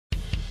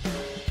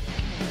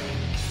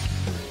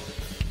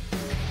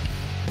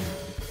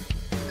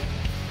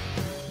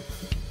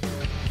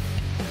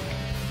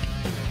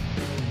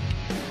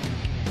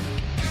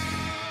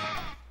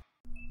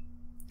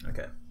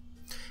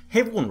Hey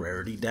everyone,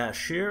 Rarity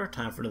Dash here.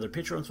 Time for another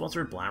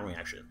Patreon-sponsored blind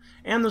reaction.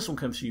 And this one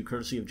comes to you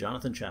courtesy of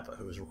Jonathan Chappa,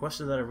 who has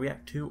requested that I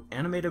react to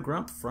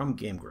Animate-A-Grump from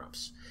Game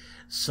Grumps.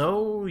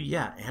 So,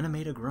 yeah,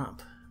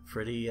 Animate-A-Grump.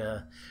 Pretty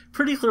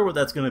clear what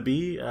that's going to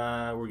be.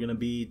 We're going to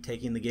be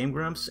taking the Game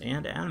Grumps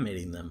and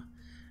animating them.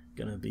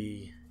 Going to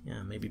be,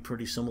 yeah, maybe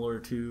pretty similar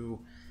to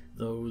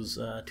those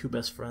Two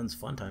Best Friends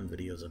Funtime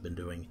videos I've been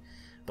doing,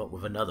 but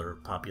with another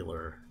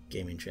popular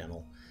gaming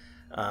channel.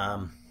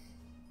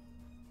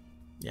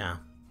 Yeah.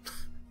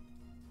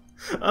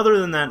 Other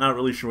than that, not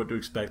really sure what to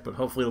expect, but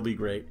hopefully it'll be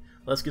great.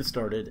 Let's get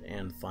started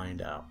and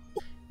find out.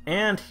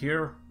 And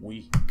here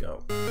we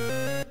go.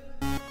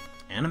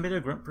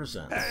 Animate-A-Grump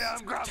presents. Hey,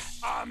 I'm Grump.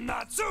 I'm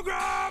not so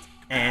Grump.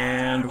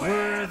 And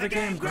we're the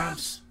Game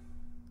Grumps.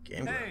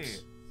 Game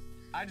Grumps.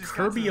 I just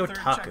Kirby got to the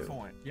third Otaku.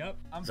 checkpoint. Yep.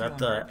 Is that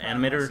the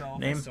animator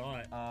name?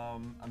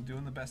 I'm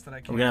doing the best that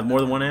I can. Are we gonna have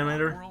more than one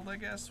animator? World, I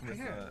guess,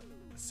 with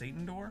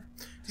Satan Door.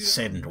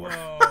 Satan Door.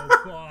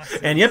 Whoa,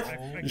 and yep,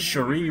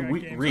 Cherie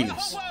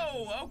Reeves.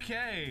 Whoa,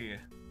 okay.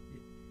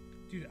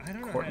 Dude, I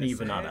don't know Courtney how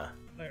to Venata.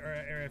 say it,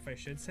 or if I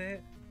should say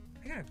it.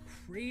 I got a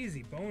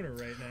crazy boner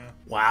right now.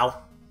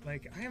 Wow.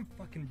 Like, I am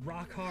fucking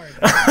rock hard.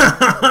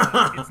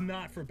 It's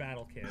not for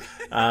Battle Kid.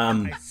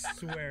 I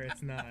swear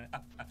it's not.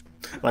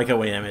 Like how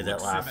we made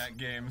that laugh.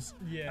 Games.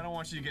 Yeah. I don't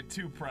want you to get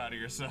too proud of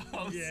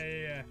yourselves.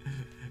 Yeah.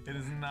 It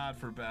is not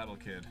for Battle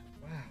Kid.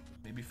 Wow.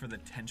 Maybe for the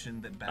tension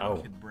that Battle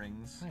Kid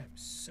brings. I am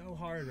so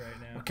hard right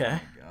now. Okay.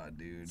 Oh my God,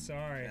 dude.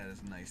 Sorry. That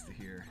is nice to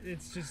hear.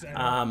 It's just,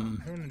 I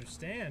don't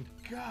understand.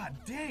 God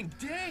dang,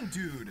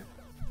 dude.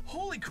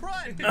 Holy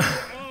crud, dude.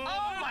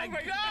 Oh my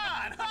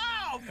God.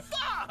 Oh,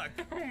 fuck.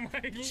 Oh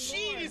my God.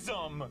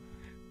 Jeez-um.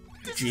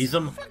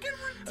 Jeez-um.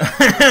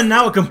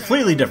 Now a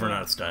completely different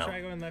art style.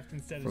 Try going left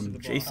instead from of the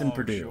ball. Jason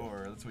Purdue.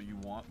 Sure, that's what you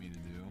want me to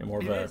do. And more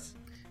of a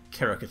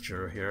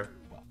caricature here.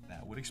 Well,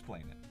 that would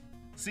explain it.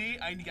 See,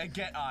 I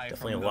get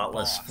definitely a lot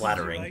less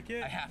flattering. Like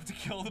it? I have to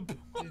kill the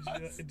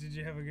boss. Did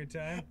you have a good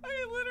time?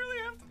 I literally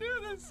have to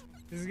do this.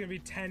 This is gonna be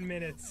 10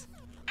 minutes.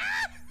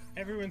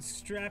 Everyone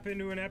strap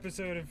into an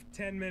episode of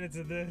 10 minutes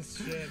of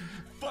this shit.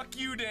 Fuck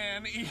you,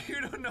 Dan.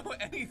 You don't know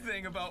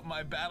anything about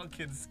my Battle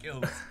Kid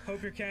skills.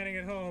 Hope you're counting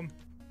at home.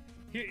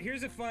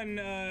 Here's a fun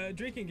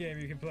drinking game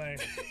you can play.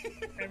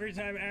 Every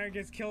time Aaron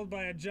gets killed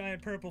by a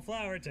giant purple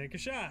flower, take a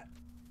shot.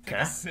 Take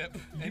a sip,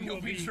 and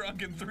you'll be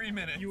drunk in 3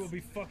 minutes. You will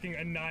be fucking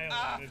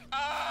annihilated.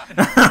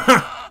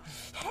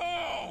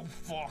 Oh,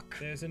 fuck.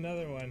 There's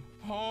another one.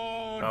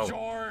 Oh,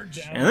 George.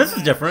 And this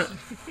is different.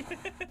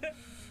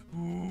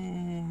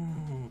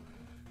 Ooh.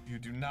 You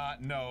do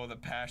not know the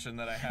passion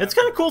that I have. It's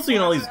kind of cool seeing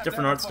all these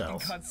different art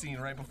styles. Cutscene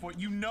right before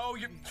you know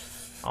you're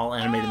all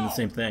animated in the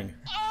same thing.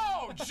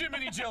 Oh,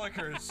 Jiminy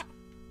Jillikers.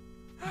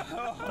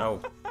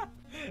 Oh.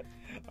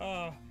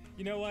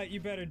 You know what? You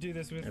better do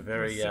this with,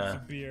 very, sips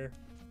of beer.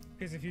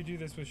 Because if you do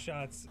this with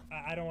shots,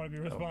 I don't want to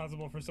be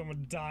responsible for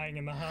someone dying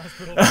in the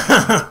hospital.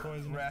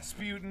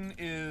 Rasputin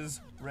is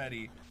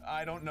ready.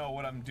 I don't know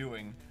what I'm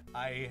doing.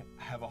 I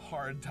have a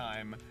hard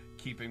time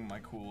keeping my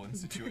cool in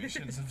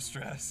situations of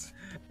stress.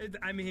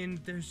 I mean,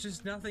 there's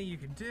just nothing you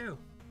can do.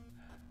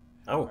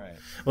 Oh. Right.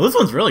 Well, this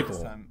one's really cool.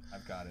 This time,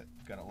 I've got it.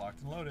 Got it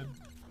locked and loaded.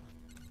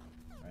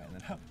 Alright,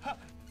 and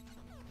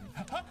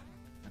then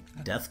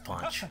Death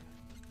Punch.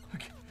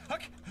 Okay.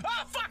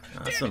 Ah, fuck!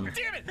 Awesome.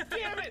 Damn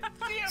it!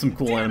 Some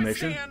cool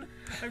animation.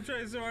 I'm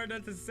trying so hard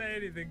not to say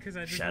anything because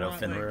I just Shadow want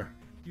Finnerer.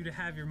 you to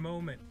have your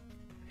moment.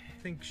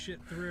 Think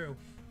shit through.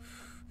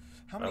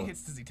 How many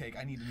hits does he take?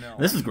 I need to know.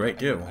 This is great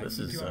too. This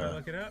Do is you want me to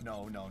look it up?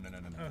 No.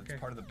 Okay. It's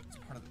part of the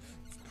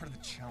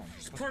challenge.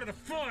 It's part of the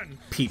fun.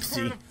 Peepsy. It's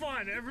part of the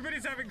fun.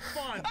 Everybody's having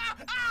fun.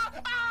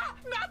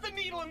 Not the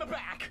needle in the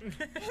back.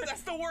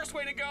 That's the worst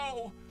way to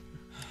go.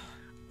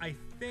 I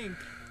think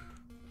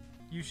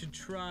you should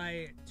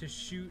try to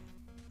shoot,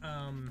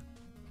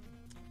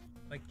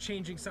 like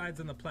changing sides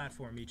on the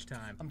platform each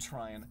time. I'm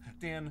trying.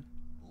 Dan,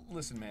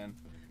 listen, man.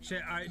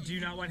 Do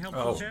you not want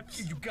helpful tips?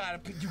 You gotta.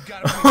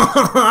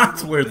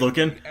 That's weird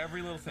looking.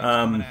 Every little thing's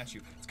coming at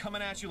you. It's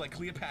coming at you like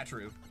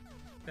Cleopatra.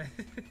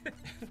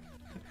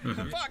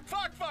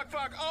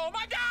 Fuck! Oh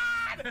my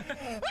God!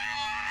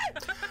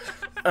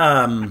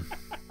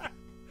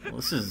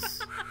 This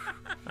is.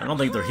 I don't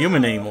think they're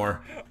human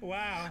anymore.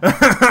 Wow.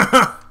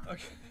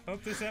 Okay.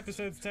 Hope this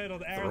episode's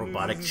titled The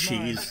robotic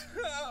cheese.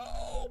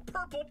 Oh,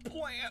 purple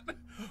plant!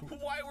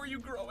 Why were you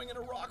growing in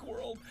a rock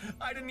world?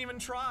 I didn't even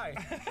try.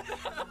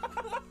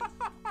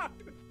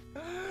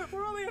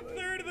 We're only a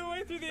third of the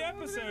way through the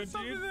episode, dude.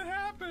 Something that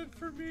happened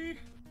for me.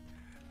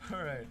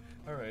 All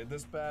right.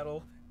 This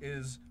battle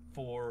is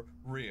for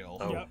real.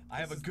 Oh. Yep. I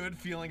have a good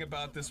feeling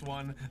about this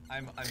one.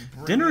 I'm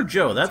Dinner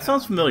Joe, that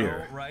sounds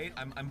familiar. Right?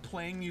 I'm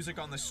playing music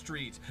on the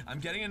street. I'm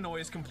getting a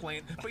noise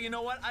complaint, but you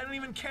know what? I don't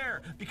even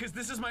care because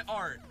this is my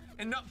art.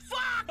 And no,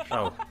 fuck!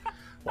 Oh,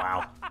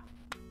 wow.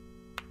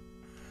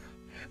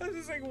 I was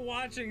just like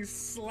watching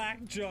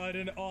slack-jawed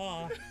in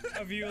awe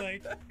of you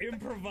like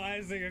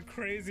improvising a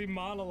crazy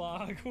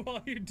monologue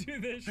while you do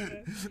this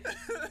shit.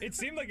 It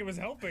seemed like it was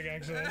helping,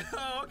 actually.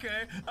 Oh,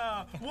 okay.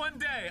 One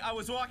day I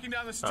was walking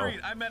down the street.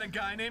 I met a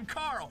guy named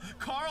Carl.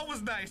 Carl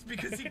was nice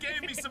because he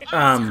gave me some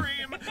ice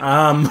cream.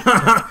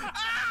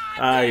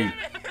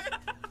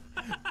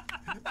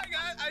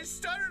 I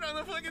stuttered on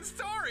the fucking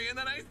story and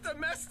then I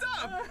messed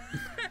up.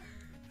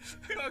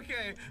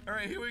 Okay, all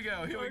right, here we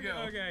go.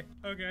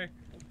 Okay.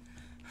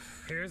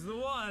 Here's the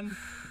one.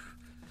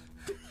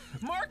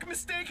 Mark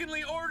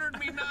mistakenly ordered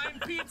me 9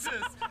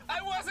 pizzas.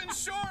 I wasn't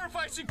sure if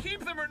I should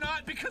keep them or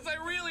not because I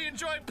really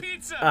enjoy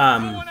pizza.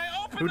 But when I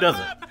opened them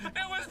up,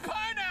 it was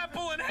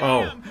pineapple and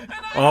ham, and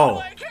I don't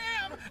like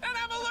ham, and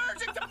I'm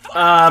allergic to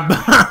fire.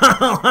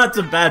 That's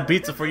a bad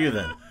pizza for you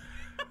then.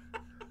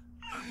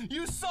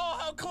 You saw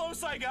how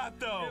close I got,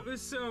 though. It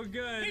was so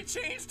good. He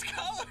changed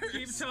colors.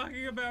 Keep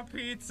talking about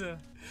pizza.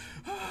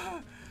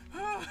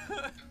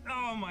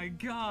 Oh my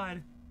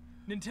god.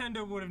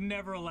 Nintendo would have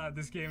never allowed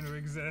this game to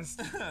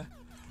exist.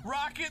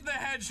 Rocket the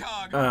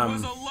Hedgehog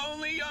was a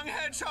lonely young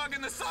hedgehog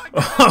in the Sonic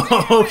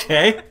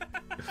Okay.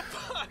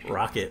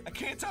 Rocket. I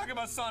can't talk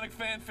about Sonic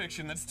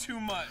fanfiction, that's too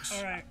much.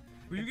 Alright.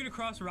 Were you gonna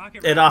cross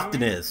Rocket It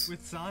often is.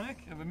 with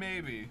Sonic? Yeah, but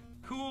maybe.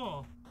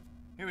 Cool.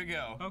 Here we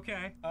go.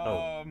 Okay.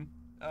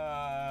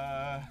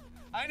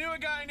 I knew a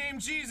guy named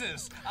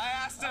Jesus. I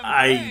asked him,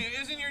 hey,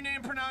 isn't your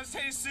name pronounced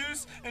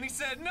Jesus? And he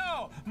said,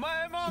 no,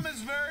 my mom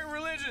is very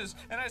religious.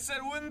 And I said,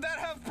 wouldn't that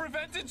have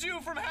prevented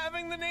you from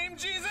having the name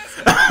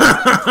Jesus?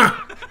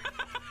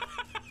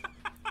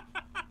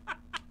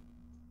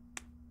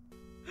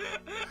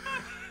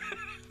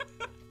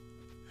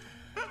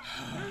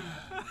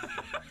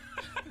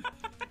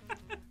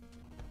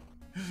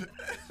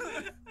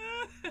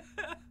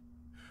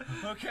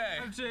 Okay.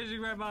 I'm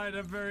changing my mind.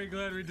 I'm very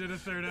glad we did a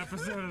 3rd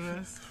episode of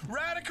this.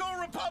 Radical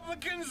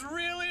Republicans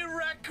really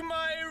wreck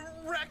my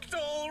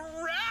rectal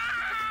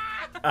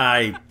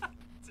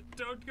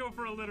Don't go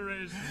for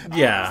alliteration.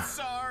 Yeah. I'm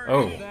sorry.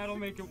 Oh. That'll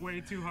make it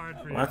way too hard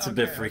for you. Well, that's a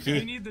bit freaky.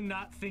 You need the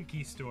not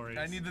thinky stories.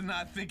 I need the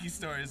not thinky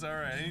stories. All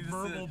right. I need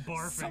verbal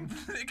barfing.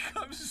 Something that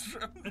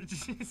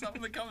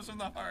comes from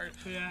the heart.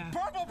 Yeah.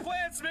 Purple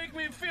plants make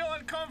me feel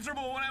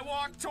uncomfortable when I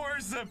walk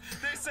towards them.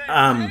 They say, "Hey,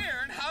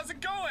 Aaron, how's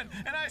it going?"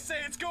 And I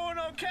say, "It's going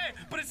okay,"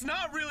 but it's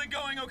not really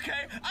going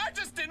okay. I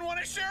just didn't want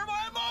to share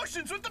my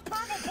emotions with the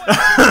purple plant.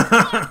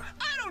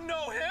 I don't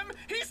know him.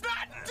 He's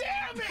not.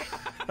 Damn it.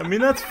 I mean,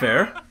 that's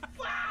fair.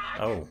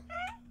 Oh.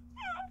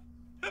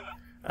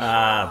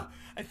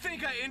 I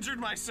think I injured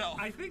myself.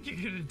 I think you're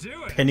gonna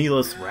do it.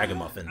 Penniless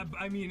ragamuffin.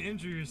 I mean,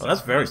 injure yourself. Oh,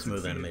 that's very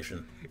smooth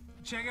animation.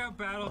 Check out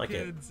Battle like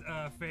Kid's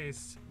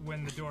face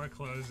when the door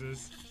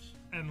closes,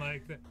 and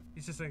like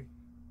he's just like,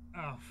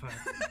 oh fuck.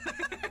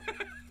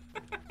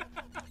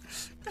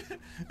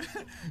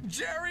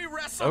 Jerry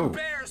wrestled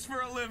bears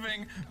for a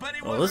living, but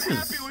he wasn't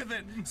happy with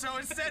it. So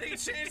instead, he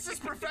changed his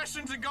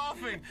profession to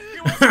golfing. He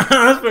wasn't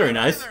That's very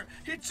nice.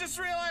 He just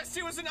realized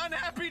he was an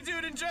unhappy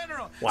dude in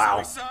general.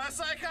 Wow. So he saw a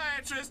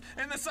psychiatrist,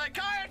 and the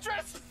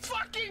psychiatrist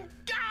fucking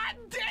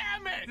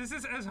goddamn it! This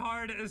is as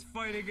hard as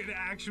fighting an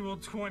actual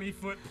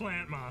 20-foot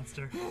plant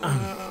monster.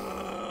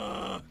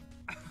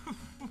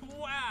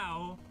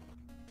 Wow.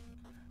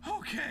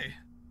 Okay.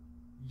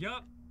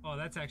 Yup. Oh,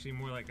 that's actually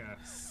more like a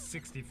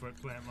 60-foot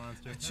plant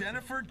monster.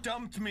 Jennifer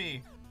dumped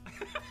me.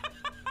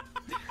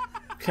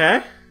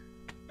 Okay.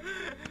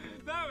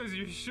 That was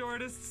your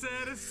shortest,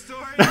 saddest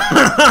story.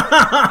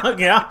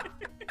 Yeah.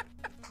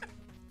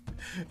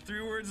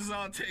 3 words is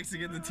all it takes to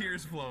get the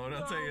tears flowing,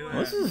 I'll tell you that.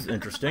 Well, this is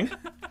interesting.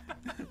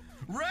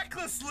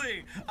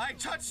 Recklessly, I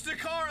touched a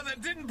car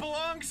that didn't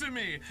belong to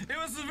me. It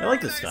was a very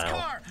like this nice style.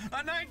 car,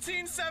 a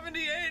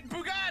 1978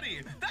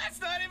 Bugatti.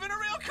 That's not even a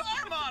real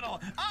car model.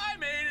 I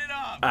made it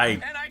up.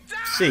 And I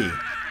died. See.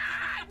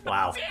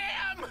 Wow.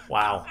 Damn.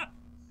 Wow.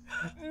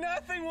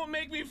 Nothing will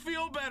make me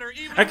feel better.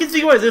 Even I can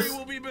see why this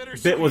will be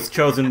bit was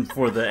chosen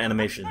for the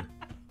animation.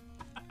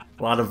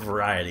 A lot of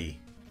variety.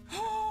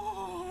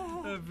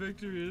 That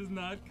victory is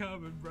not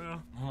coming,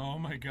 bro. Oh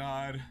my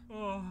god.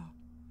 Oh.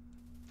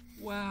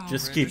 Wow.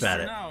 Just keep at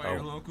it. Now at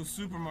your local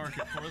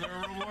supermarket for the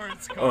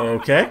rewards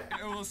card. Okay.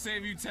 It will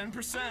save you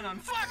 10% on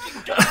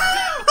fucking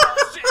goddamn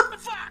bullshit.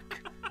 Fuck.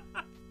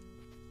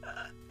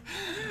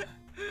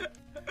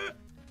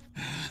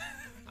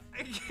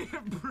 I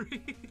can't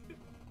breathe.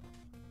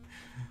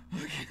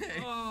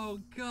 Okay. Oh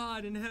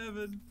God in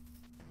heaven.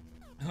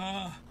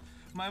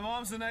 My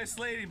mom's a nice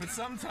lady, but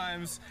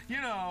sometimes, you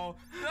know,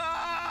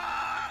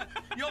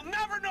 you'll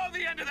never know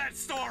the end of that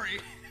story.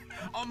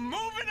 I'm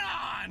moving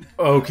on.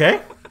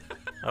 Okay.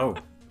 Oh.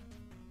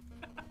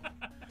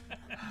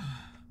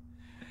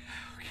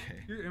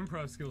 Okay. Your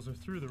improv skills are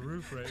through the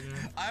roof right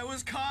now. I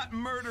was caught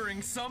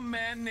murdering some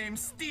man named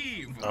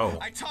Steve. Oh.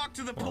 I talked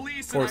to the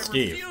police poor and I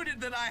Steve. refuted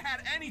that I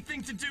had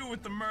anything to do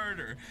with the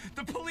murder.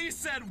 The police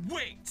said,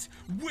 wait.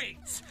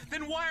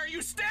 Then why are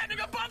you standing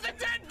above the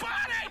dead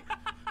body?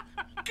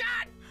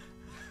 God.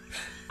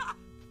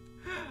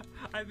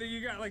 I think you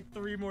got like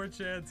 3 more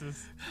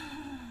chances.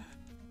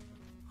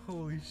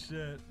 Holy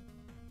shit.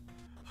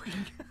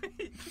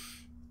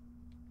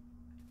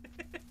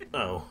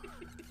 Oh.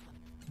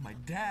 My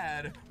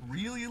dad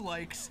really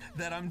likes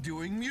that I'm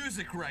doing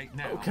music right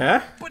now. Okay.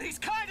 But he's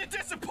kind of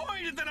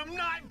disappointed that I'm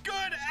not good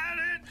at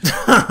it.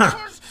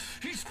 Because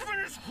he's spent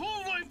his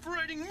whole life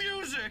writing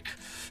music,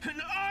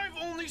 and I've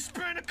only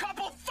spent a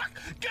couple.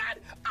 God,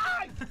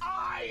 I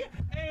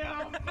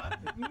am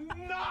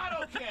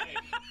not okay.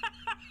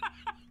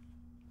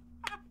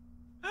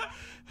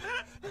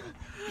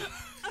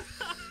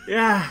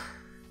 Yeah.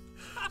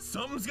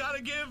 Something's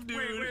gotta give, dude.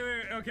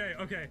 Wait.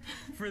 Okay.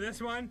 For this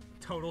one,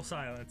 total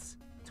silence.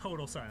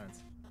 Total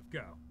silence.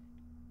 Go.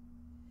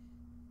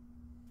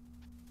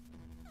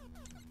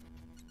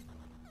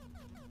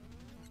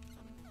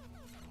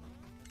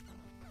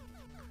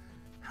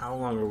 How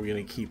long are we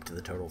gonna keep to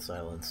the total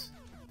silence?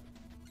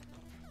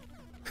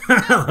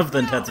 I love the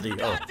intensity.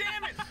 God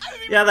damn it!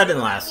 Yeah, that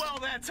didn't last. Well,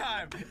 that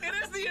time. It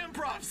is the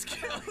improv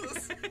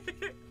skills.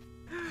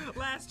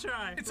 Last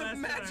try. It's a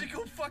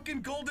magical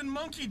fucking golden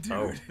monkey, dude.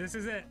 Oh. This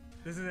is it.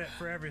 This is it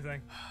for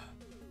everything.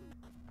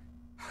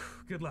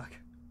 Good luck.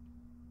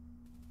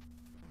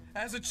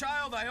 As a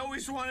child, I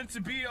always wanted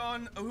to be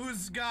on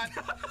Who's Got...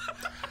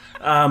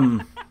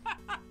 Um.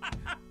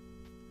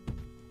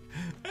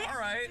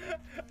 Alright.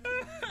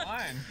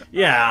 Fine.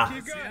 Yeah.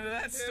 Keep That's the end of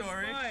that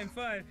story.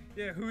 Fine.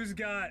 Yeah, Who's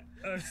Got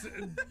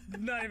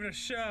not even a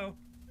show.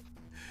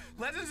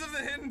 Legends of the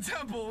Hidden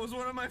Temple was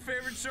one of my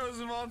favorite shows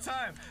of all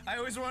time. I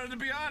always wanted to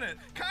be on it.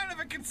 Kind of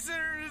a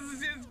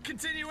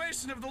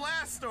continuation of the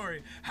last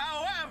story.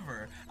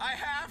 However, I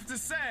have to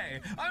say,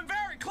 I'm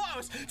very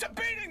close to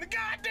beating the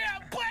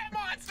goddamn plant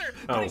monster,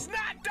 but he's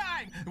not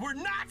dying. We're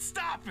not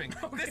stopping.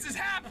 This is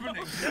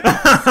happening.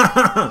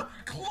 So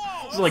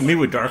close. It's like me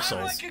with Dark Souls.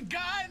 I'm like a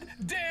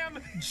goddamn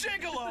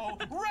gigolo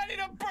ready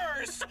to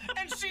burst,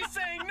 and she's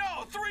saying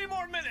no. 3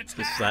 more minutes.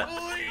 Just that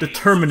least.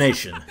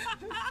 determination.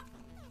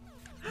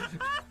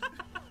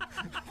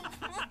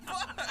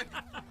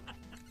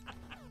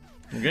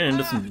 We're getting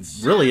into some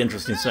really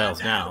interesting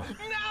styles now.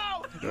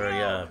 No!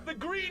 Very, the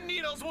green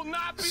needles will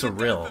not be surreal.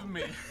 the death of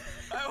me.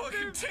 I will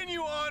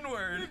continue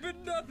onward. They've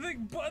been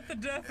nothing but the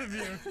death of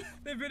you.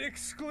 They've been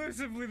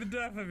exclusively the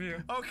death of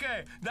you.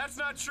 Okay, that's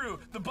not true.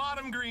 The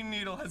bottom green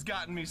needle has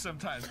gotten me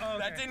sometimes. Oh, okay.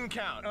 That didn't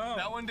count. Oh.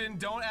 That one didn't.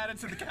 Don't add it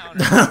to the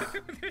counter.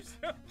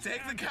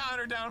 Take the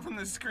counter down from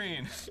the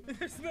screen.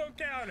 There's no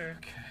counter.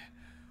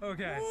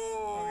 Okay.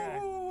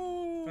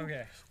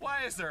 Okay.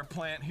 Why is there a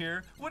plant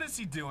here? What is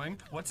he doing?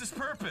 What's his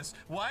purpose?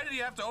 Why did he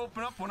have to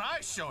open up when I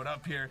showed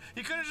up here?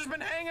 He could have just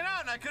been hanging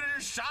out and I could have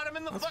just shot him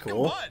in the fucking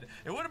cool. bud.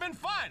 It would have been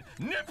fine.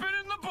 Nip it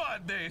in the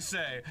bud, they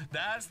say.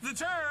 That's the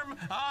term.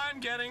 I'm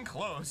getting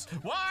close.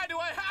 Why do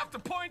I have to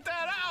point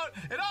that out?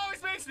 It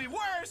always makes me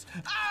worse.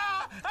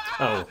 Fuck!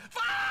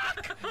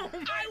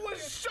 I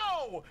was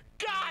so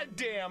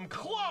goddamn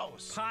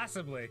close.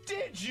 Possibly.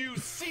 Did you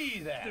see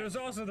that? There's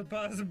also the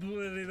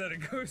possibility that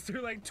it goes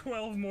through like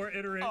 12 more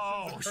iterations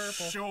of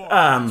purple. Sure.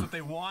 That's what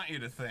they want you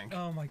to think.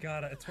 Oh my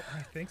god, I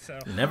think so.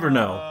 You never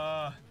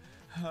know.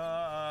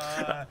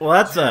 Well,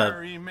 that's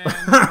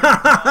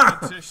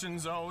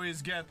politicians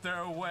always get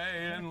their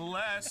way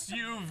unless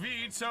you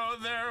veto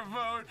their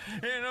vote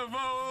in a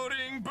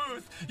voting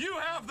booth. You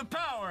have the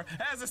power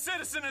as a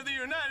citizen of the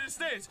United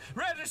States.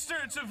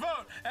 Register to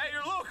vote at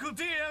your local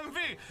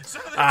DMV so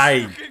that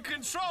you can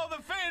control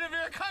the fate of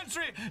your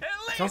country. At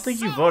least I don't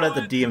think you vote at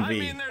the DMV. I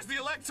mean, there's the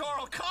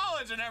Electoral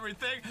College and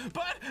everything,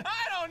 but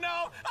I don't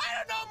know. I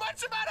don't know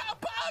much about how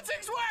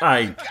politics work.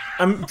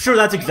 I'm sure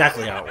that's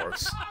exactly how it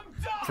works.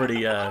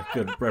 Pretty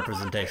good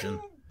representation. I'm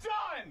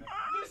done.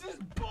 This is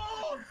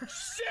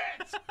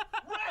bullshit.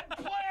 Red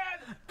plan,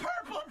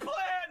 purple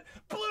plan,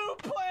 blue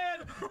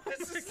plan.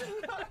 This is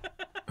not.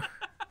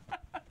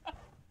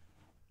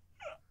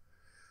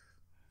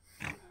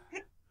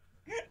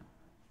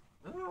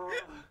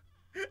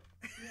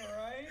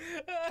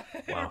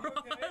 Wow.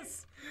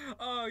 Ross,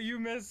 oh, you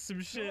missed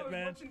some shit,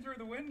 man. Watching through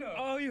the window.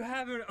 Oh, you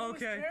haven't? It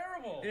Okay. was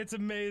terrible. It's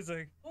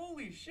amazing.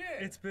 Holy shit.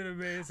 It's been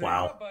amazing.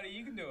 Wow. What, buddy,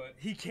 you can do it.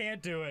 He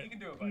can't do it. You can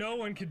do it, buddy. No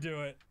one can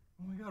do it.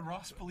 Oh my God,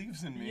 Ross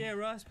believes in me. Yeah,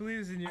 Ross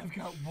believes in you. I've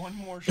got one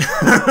more shot.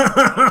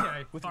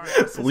 Okay. All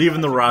right, Believe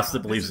in the Ross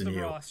that believes this is in the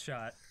you. Ross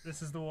shot.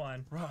 This is the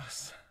one.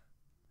 Ross.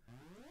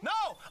 No!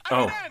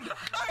 Oh. I hit end!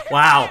 I hit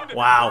Wow. end!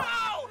 Wow.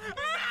 No!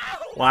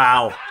 No!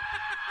 Wow.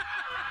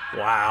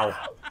 Wow.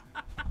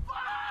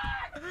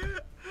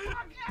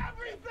 Fuck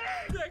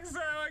everything! Next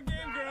time on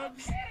Game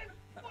Grumps. Kid,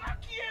 fuck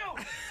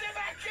you! Sit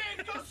back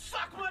in! Go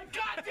suck my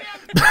goddamn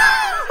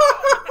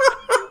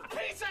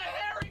piece of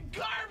hairy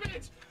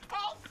garbage!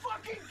 I'll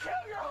fucking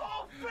kill your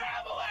whole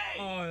family!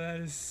 Oh, that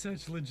is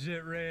such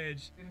legit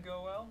rage. Didn't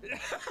go well?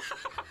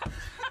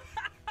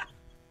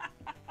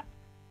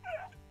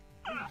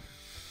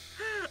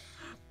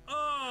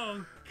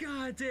 Oh,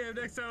 god damn.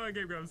 Next time on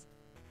Game Grumps.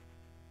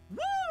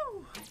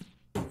 Woo!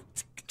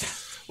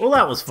 Well,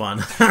 that was fun.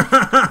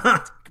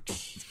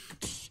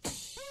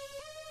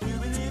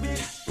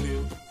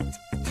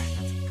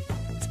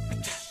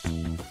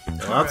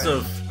 Lots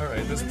of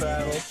Alright, this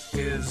battle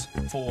is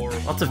for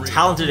lots of real.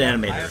 talented I have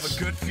animators.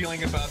 a good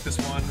feeling about this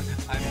one.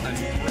 I'm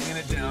bringing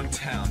it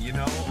downtown, you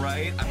know,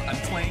 right? I'm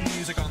playing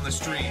music on the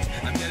street.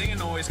 I'm getting a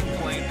noise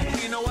complaint.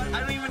 But you know what? I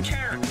don't even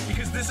care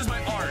because this is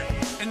my art.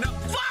 And no,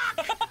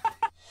 fuck!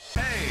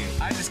 Hey,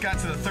 I just got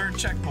to the 3rd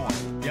checkpoint.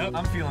 Yep.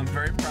 I'm feeling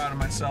very proud of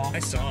myself. I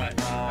saw it.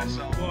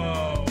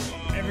 Whoa.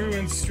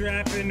 Everyone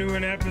strap into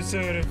an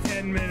episode of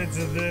 10 minutes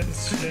of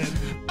this shit.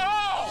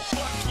 Oh!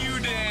 Fuck you,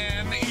 Dan!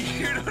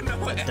 You don't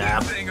know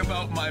anything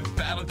about my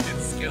Battle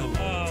Kid skill.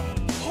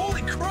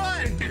 Holy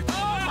crud!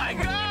 Oh my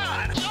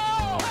god!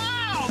 Oh,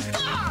 ow!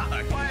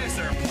 Fuck! Why is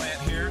there a plant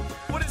here?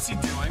 What is he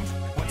doing?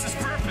 What's his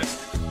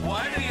purpose?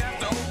 Why did he have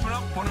to open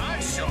up when I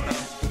showed up?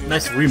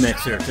 Nice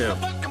remix here, too.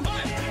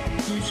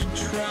 You should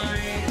try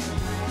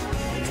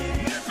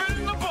nip it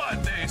in the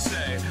bud, they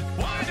say.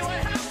 Why do I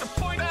have to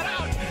point that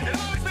out? It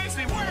always makes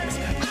me worse.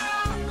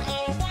 Ah!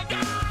 Oh my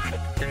god!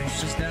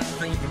 There's just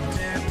nothing you can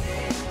do.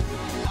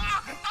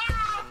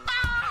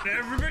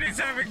 Everybody's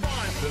having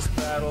fun. This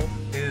battle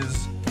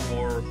is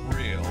for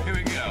real. Here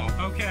we go.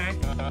 Okay.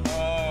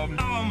 Oh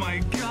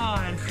my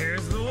god.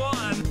 Here's the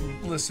one.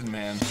 Listen,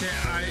 man.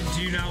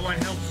 Do you not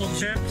want helpful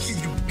tips?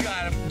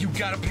 You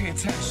gotta pay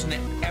attention to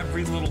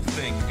every little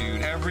thing,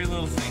 dude. Every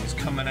little thing is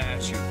coming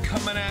at you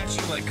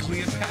like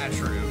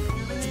Cleopatra.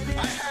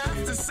 I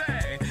have to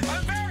say,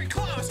 I'm very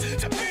close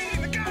to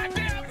beating the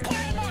goddamn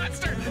plant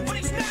monster, but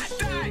he's not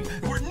dying.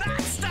 We're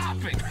not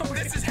stopping.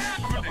 This is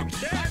happening.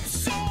 I'm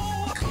so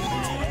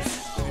close.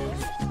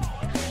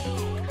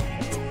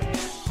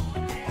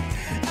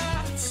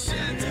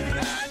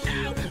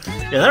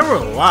 Yeah, there were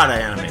a lot of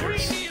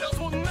animators.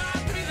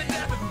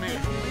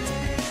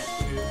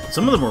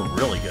 Some of them were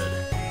really good.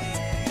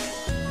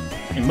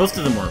 And most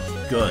of them were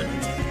good.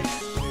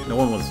 No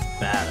one was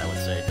bad, I would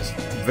say. Just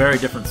very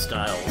different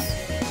styles.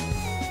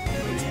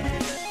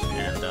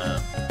 And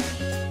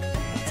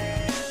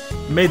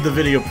made the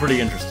video pretty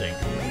interesting.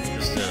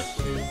 Just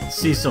to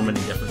see so many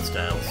different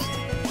styles.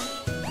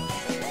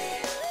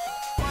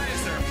 Why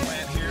is there a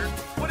plant here?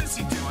 What is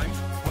he doing?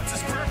 What's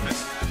his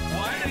purpose?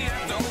 Why did he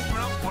have to open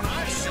up when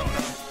I showed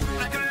up?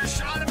 I could have just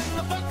shot him in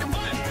the fucking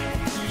butt.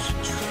 You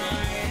should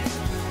try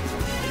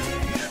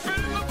nip it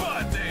in the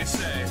bud, they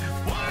say.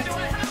 Why do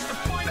I have to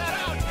point that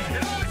out?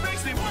 It always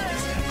makes me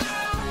worse.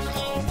 Ah!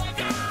 Oh my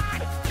god!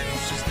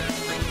 There's just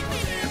nothing you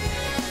can do.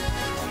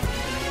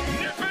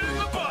 Nip it in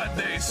the bud,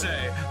 they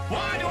say.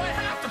 Why do I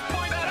have to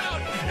point that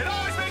out? It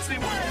always makes me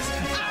worse.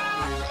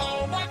 Ah!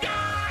 Oh my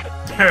god!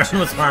 There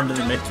was harm to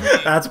me.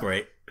 That's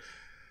great.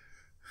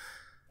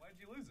 Why'd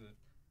you lose it?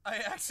 I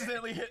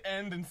accidentally hit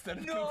end instead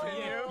of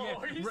continue. Yeah,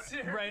 Are you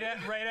serious? right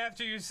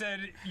after you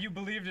said you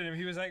believed in him,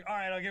 he was like, all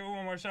right, I'll give it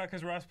one more shot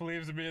because Ross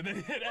believes in me, and then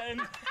he hit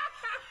end.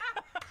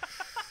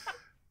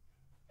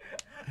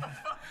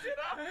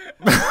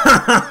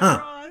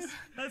 Ross,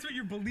 that's what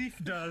your belief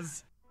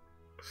does.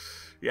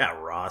 Yeah,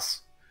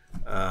 Ross.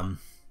 I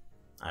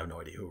have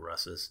no idea who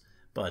Russ is.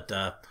 But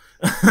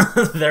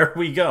there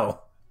we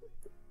go.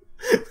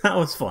 That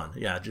was fun.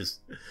 Yeah,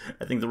 just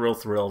I think the real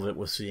thrill of it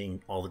was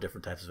seeing all the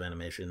different types of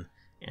animation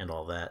and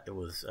all that. It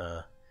was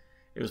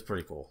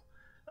pretty cool.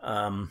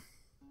 And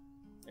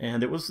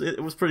it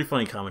was pretty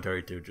funny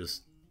commentary too,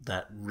 just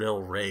that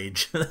real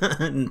rage.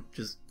 And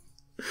just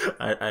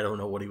I don't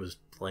know what he was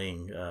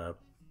playing,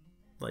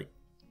 like,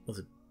 was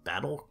it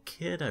Battle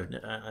Kid?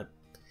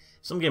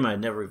 Some game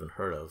I'd never even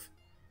heard of.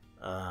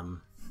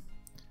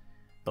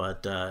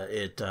 But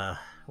it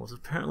was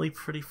apparently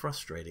pretty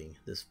frustrating,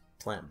 this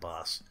plant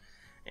boss.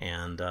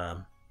 And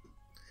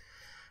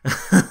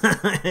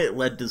it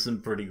led to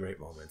some pretty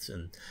great moments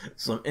and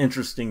some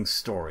interesting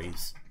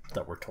stories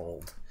that were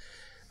told.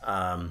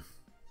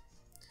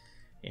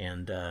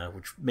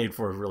 Which made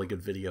for a really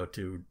good video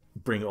to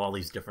bring all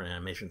these different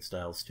animation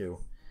styles too.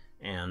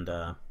 And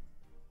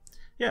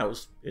yeah, it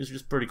was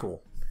just pretty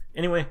cool.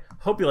 Anyway,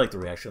 hope you liked the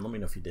reaction. Let me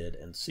know if you did,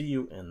 and see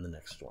you in the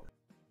next one.